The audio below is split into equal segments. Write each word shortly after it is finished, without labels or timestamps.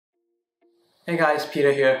Hey guys,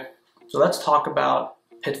 Peter here. So let's talk about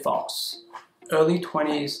pitfalls. Early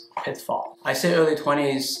 20s pitfall. I say early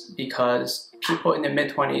 20s because people in their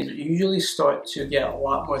mid-20s usually start to get a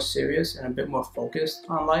lot more serious and a bit more focused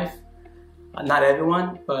on life. Not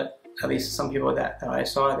everyone, but at least some people that I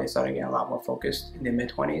saw, they started getting a lot more focused in their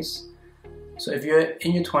mid-20s. So if you're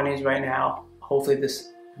in your 20s right now, hopefully this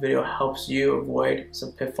video helps you avoid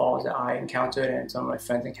some pitfalls that I encountered and some of my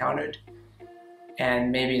friends encountered.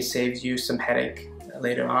 And maybe it saves you some headache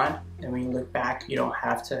later on. And when you look back, you don't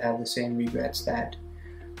have to have the same regrets that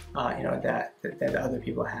that other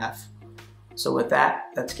people have. So with that,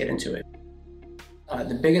 let's get into it.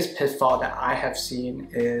 The biggest pitfall that I have seen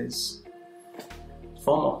is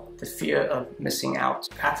FOMO, the fear of missing out.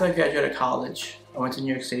 After I graduated college, I went to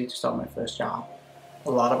New York City to start my first job.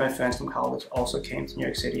 A lot of my friends from college also came to New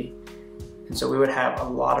York City. And so we would have a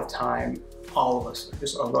lot of time, all of us,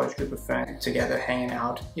 just a large group of friends together hanging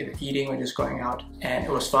out, either eating or just going out. And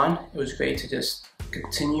it was fun. It was great to just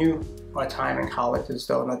continue our time in college as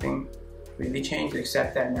though nothing really changed,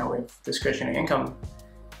 except that now we have discretionary income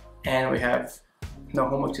and we have no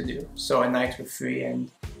homework to do. So at nights we're free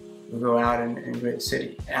and we go out and enjoy the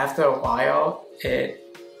city. After a while,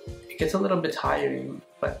 it gets a little bit tiring,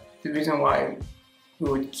 but the reason why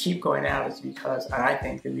we would keep going out is because, and I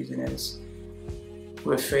think the reason is,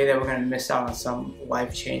 we're afraid that we're going to miss out on some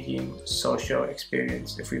life-changing social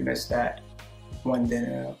experience if we miss that one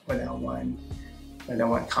dinner or that one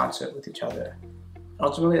concert with each other.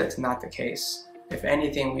 Ultimately, that's not the case. If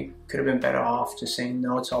anything, we could have been better off just saying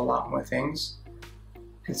no to a lot more things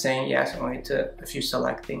and saying yes only to a few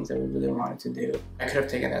select things that we really wanted to do. I could have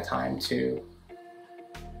taken that time to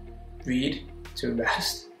read, to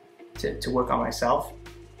rest, to work on myself,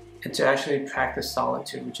 and to actually practice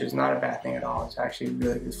solitude, which is not a bad thing at all. It's actually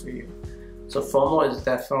really good for you. So FOMO is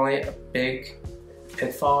definitely a big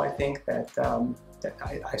pitfall, I think, that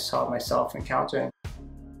I saw myself encountering.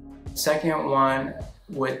 The second one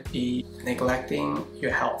would be neglecting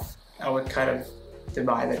your health. I would kind of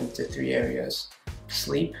divide that into three areas: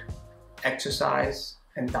 sleep, exercise,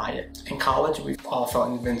 and diet. In college, we all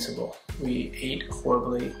felt invincible. We ate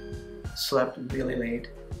horribly, slept really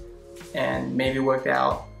late, and maybe worked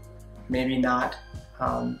out, maybe not,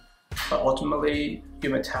 but ultimately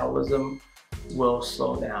your metabolism will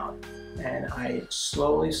slow down. And I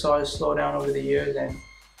slowly saw it slow down over the years, and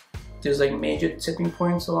there's like major tipping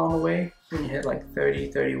points along the way when you hit like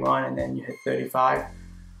 30, 31, and then you hit 35.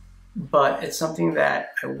 But it's something that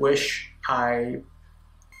I wish I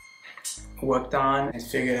worked on and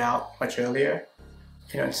figured out much earlier,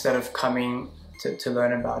 instead of coming to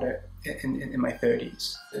learn about it in my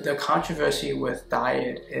 30s. The controversy with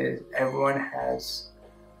diet is everyone has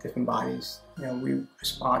different bodies. We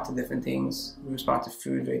respond to different things. We respond to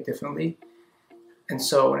food very differently. And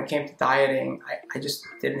so when it came to dieting, I just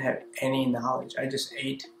didn't have any knowledge. I just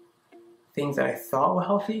ate things that I thought were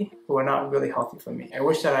healthy, but were not really healthy for me. I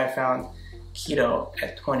wish that I found keto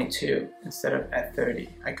at 22 instead of at 30.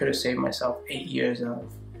 I could have saved myself 8 years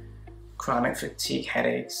of chronic fatigue,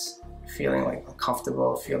 headaches, feeling like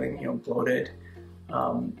uncomfortable, feeling bloated,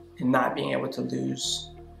 and not being able to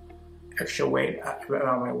lose extra weight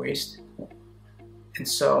around my waist. And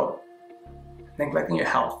so neglecting your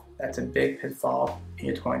health, that's a big pitfall in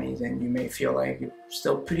your 20s, and you may feel like you're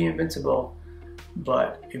still pretty invincible,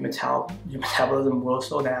 but your metabolism will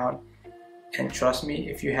slow down. And trust me,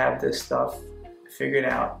 if you have this stuff figured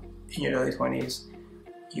out in your early 20s,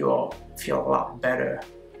 you'll feel a lot better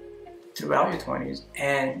throughout your 20s,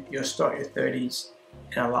 and you'll start your 30s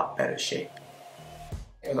in a lot better shape.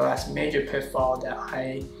 The last major pitfall that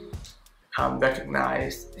I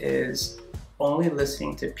recognized is only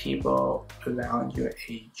listening to people around your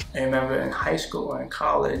age. I remember in high school or in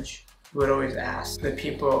college, we would always ask the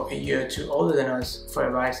people a year or two older than us for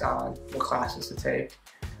advice on what classes to take,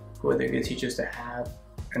 who are the good teachers to have,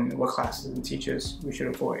 and what classes and teachers we should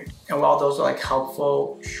avoid. And while those are like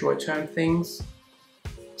helpful short-term things,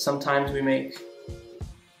 sometimes we make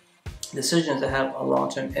decisions that have a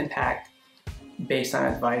long-term impact based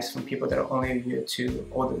on advice from people that are only a year or two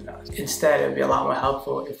older than us. Instead, it would be a lot more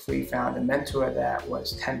helpful if we found a mentor that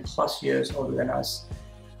was 10 plus years older than us,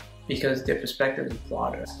 because their perspective is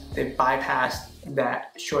broader. They bypassed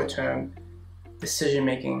that short-term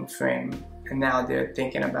decision-making frame, and now they're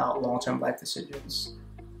thinking about long-term life decisions.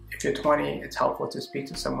 If you're 20, it's helpful to speak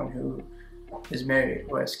to someone who is married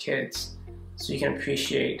or has kids, so you can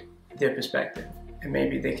appreciate their perspective, and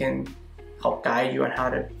maybe they can help guide you on how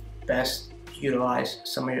to best utilize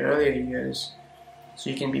some of your earlier years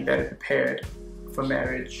so you can be better prepared for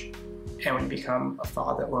marriage and when you become a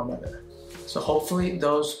father or a mother. So hopefully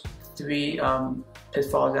those three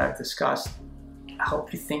pitfalls that I've discussed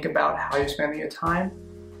help you think about how you're spending your time.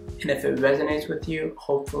 And if it resonates with you,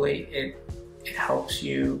 hopefully it helps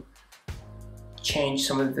you change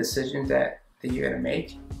some of the decisions that you're gonna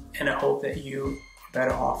make. And I hope that you are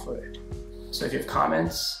better off for it. So if you have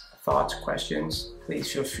comments, thoughts, questions,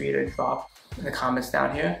 please feel free to drop in the comments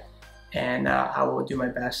down here, and I will do my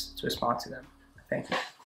best to respond to them. Thank you.